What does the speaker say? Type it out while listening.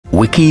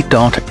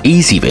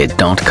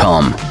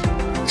wiki.ezvid.com.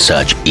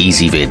 Search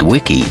Ezvid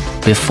Wiki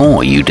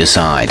before you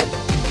decide.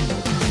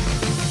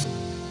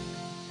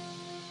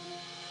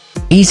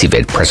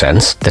 Ezvid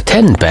presents the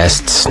 10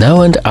 best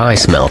snow and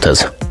ice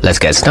melters. Let's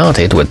get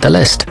started with the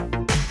list.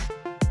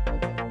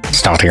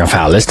 Starting off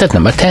our list at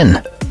number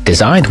 10.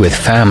 Designed with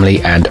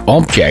family and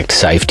object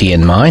safety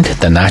in mind,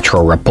 the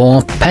natural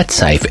rapport Pet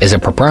Safe is a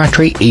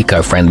proprietary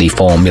eco-friendly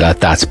formula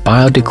that's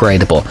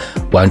biodegradable,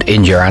 won't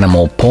injure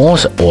animal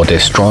paws or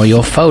destroy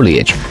your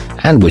foliage,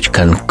 and which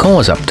can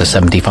cause up to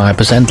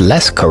 75%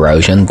 less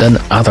corrosion than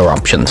other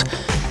options.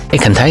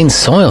 It contains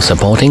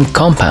soil-supporting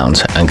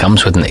compounds and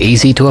comes with an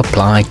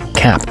easy-to-apply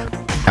cap.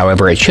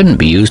 However, it shouldn't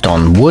be used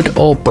on wood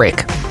or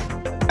brick.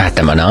 At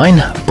number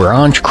 9,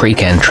 Branch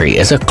Creek Entry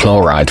is a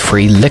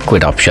chloride-free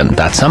liquid option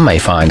that some may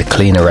find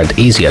cleaner and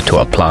easier to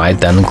apply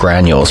than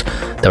granules,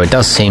 though it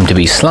does seem to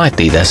be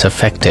slightly less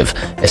effective,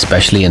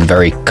 especially in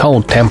very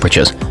cold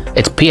temperatures.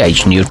 It's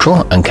pH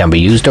neutral and can be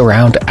used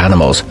around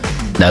animals.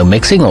 No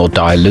mixing or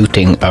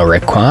diluting are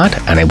required,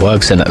 and it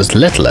works in as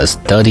little as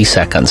 30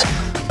 seconds,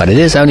 but it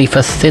is only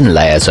for thin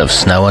layers of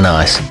snow and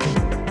ice.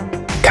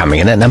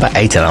 Coming in at number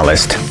 8 on our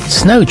list,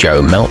 Snow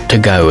Joe Melt to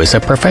Go is a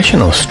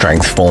professional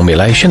strength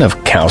formulation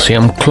of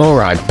calcium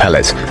chloride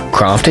pellets,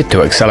 crafted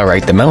to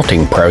accelerate the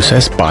melting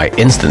process by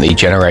instantly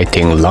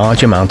generating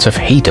large amounts of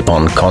heat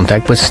upon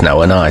contact with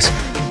snow and ice,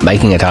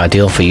 making it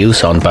ideal for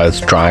use on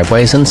both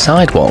driveways and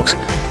sidewalks.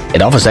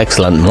 It offers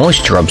excellent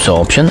moisture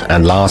absorption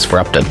and lasts for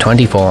up to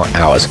 24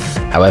 hours.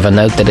 However,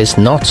 note that it's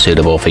not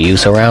suitable for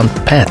use around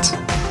pets.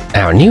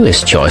 Our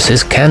newest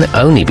choices can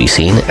only be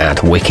seen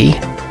at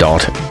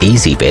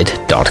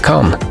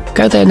wiki.ezvid.com.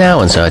 Go there now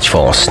and search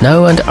for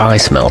snow and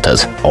ice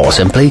melters, or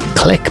simply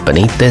click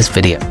beneath this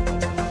video.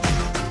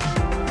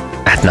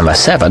 At number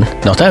 7,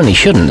 not only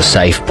shouldn't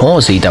Safe Pour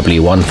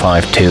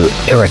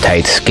ZW152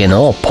 irritate skin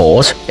or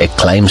paws, it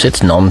claims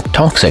it's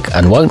non-toxic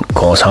and won't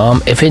cause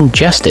harm if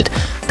ingested,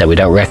 though we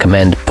don't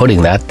recommend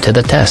putting that to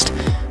the test.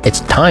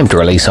 Its timed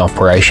release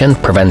operation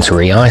prevents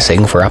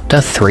re-icing for up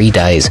to 3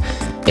 days.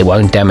 It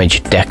won't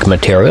damage deck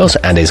materials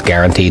and is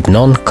guaranteed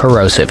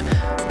non-corrosive,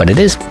 but it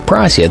is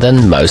pricier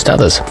than most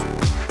others.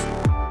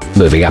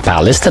 Moving up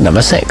our list to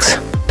number 6.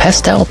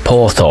 Pestell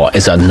Pour Thaw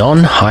is a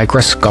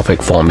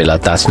non-hygroscopic formula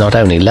that's not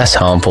only less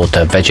harmful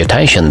to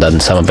vegetation than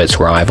some of its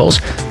rivals,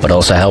 but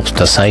also helps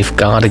to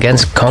safeguard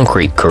against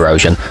concrete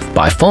corrosion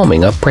by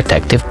forming a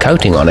protective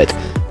coating on it.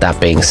 That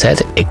being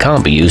said, it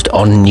can't be used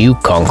on new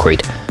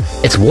concrete.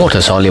 It's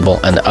water-soluble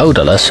and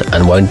odorless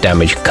and won't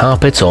damage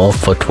carpets or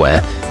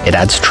footwear. It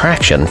adds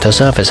traction to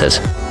surfaces.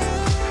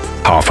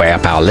 Halfway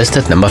up our list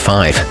at number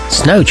 5,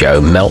 Snow Joe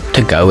Melt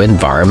to Go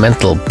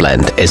Environmental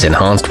Blend is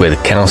enhanced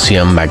with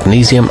calcium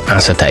magnesium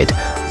acetate,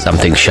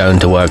 something shown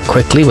to work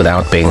quickly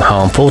without being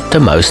harmful to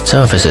most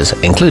surfaces,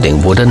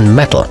 including wood and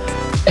metal.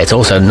 It's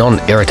also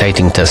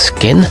non-irritating to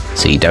skin,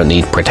 so you don't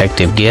need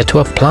protective gear to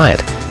apply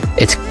it.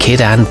 It's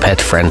kid and pet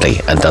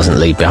friendly and doesn't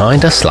leave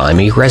behind a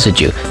slimy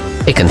residue.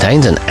 It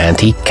contains an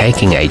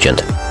anti-caking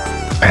agent.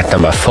 At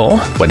number 4,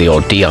 whether you're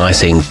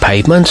de-icing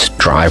pavements,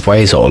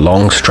 driveways or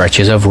long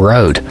stretches of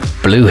road,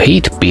 Blue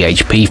Heat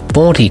BHP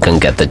 40 can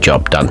get the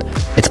job done.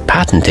 Its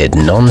patented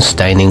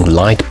non-staining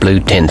light blue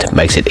tint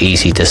makes it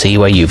easy to see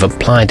where you've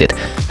applied it,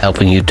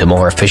 helping you to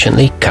more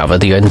efficiently cover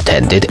the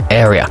intended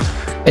area.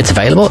 It's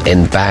available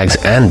in bags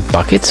and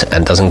buckets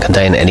and doesn't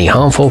contain any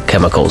harmful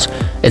chemicals.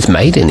 It's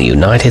made in the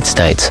United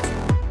States.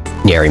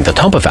 Nearing the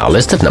top of our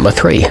list at number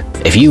 3.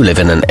 If you live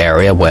in an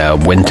area where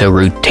winter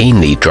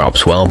routinely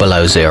drops well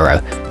below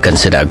zero,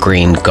 consider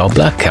green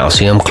gobbler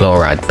calcium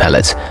chloride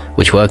pellets,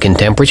 which work in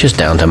temperatures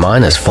down to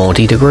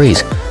 -40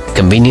 degrees.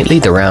 Conveniently,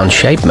 the round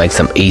shape makes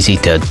them easy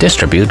to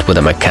distribute with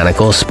a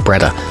mechanical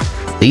spreader.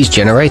 These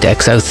generate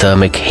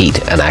exothermic heat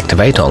and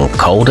activate on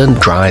cold and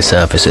dry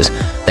surfaces.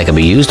 They can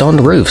be used on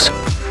roofs.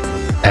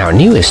 Our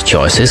newest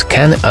choices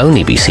can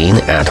only be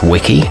seen at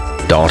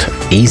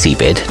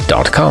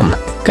wiki.ezvid.com.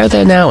 Go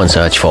there now and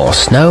search for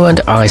snow and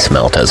ice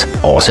melters,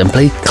 or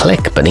simply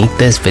click beneath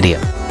this video.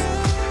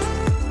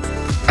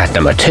 At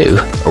number 2,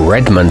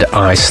 Redmond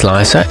Ice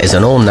Slicer is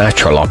an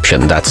all-natural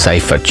option that's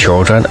safe for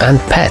children and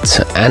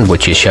pets, and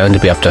which is shown to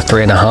be up to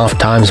 3.5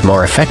 times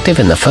more effective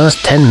in the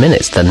first 10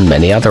 minutes than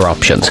many other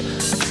options.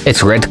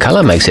 Its red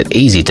color makes it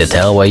easy to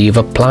tell where you've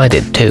applied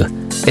it to.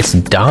 It's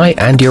dye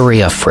and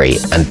urea free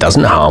and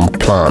doesn't harm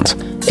plants.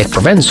 It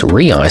prevents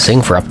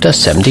re-icing for up to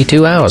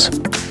 72 hours.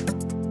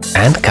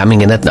 And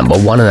coming in at number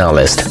 1 on our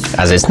list,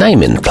 as its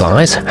name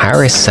implies,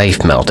 Harris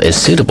Safe Melt is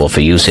suitable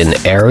for use in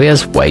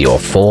areas where your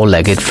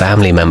 4-legged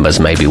family members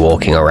may be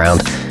walking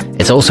around.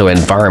 It's also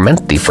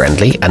environmentally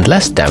friendly and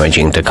less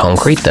damaging to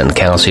concrete than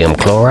calcium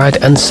chloride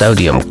and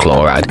sodium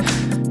chloride.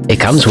 It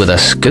comes with a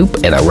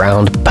scoop in a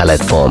round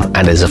pellet form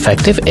and is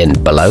effective in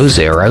below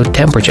zero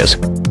temperatures.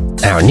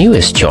 Our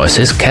newest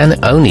choices can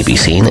only be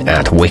seen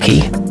at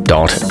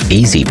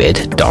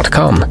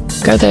wiki.ezvid.com.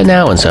 Go there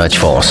now and search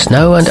for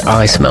snow and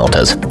ice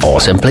melters, or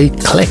simply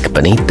click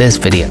beneath this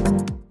video.